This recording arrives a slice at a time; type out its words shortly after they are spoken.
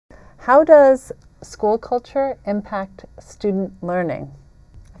How does school culture impact student learning?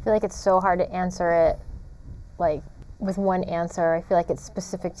 I feel like it's so hard to answer it like with one answer. I feel like it's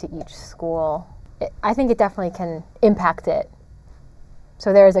specific to each school. I think it definitely can impact it.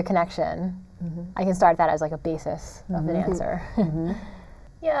 So there is a connection. I can start that as like a basis of an answer.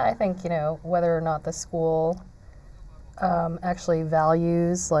 Yeah, I think, whether or not the school actually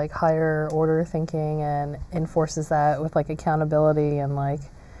values like higher order thinking and enforces that with like accountability and like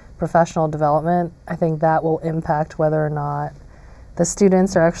professional development, I think that will impact whether or not the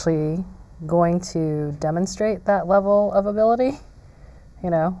students are actually going to demonstrate that level of ability.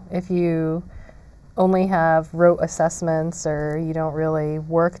 If you only have rote assessments or you don't really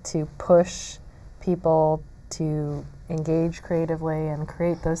work to push people to engage creatively and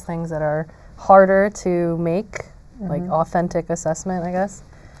create those things that are harder to make, like authentic assessment, I guess,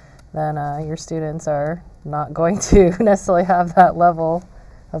 then your students are not going to necessarily have that level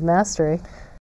of mastery.